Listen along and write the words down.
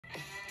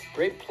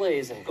Great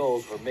plays and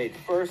goals were made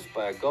first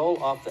by a goal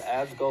off the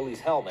Avs goalie's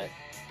helmet,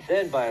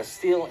 then by a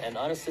steal and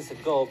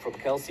unassisted goal from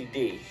Kelsey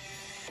D,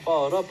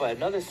 followed up by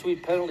another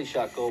sweet penalty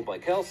shot goal by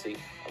Kelsey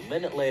a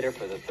minute later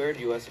for the third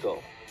U.S.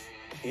 goal.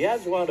 The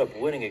Avs wound up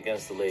winning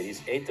against the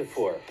ladies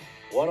 8-4,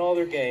 won all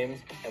their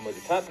games, and were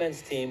the top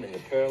men's team in the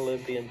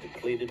Paralympian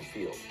depleted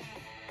field.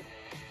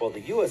 While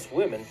the U.S.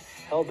 women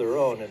held their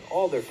own in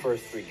all their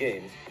first 3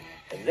 games,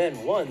 and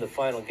then won the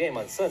final game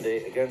on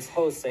Sunday against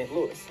host St.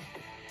 Louis.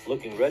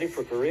 Looking ready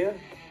for Korea?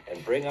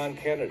 And bring on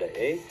Canada,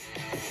 eh?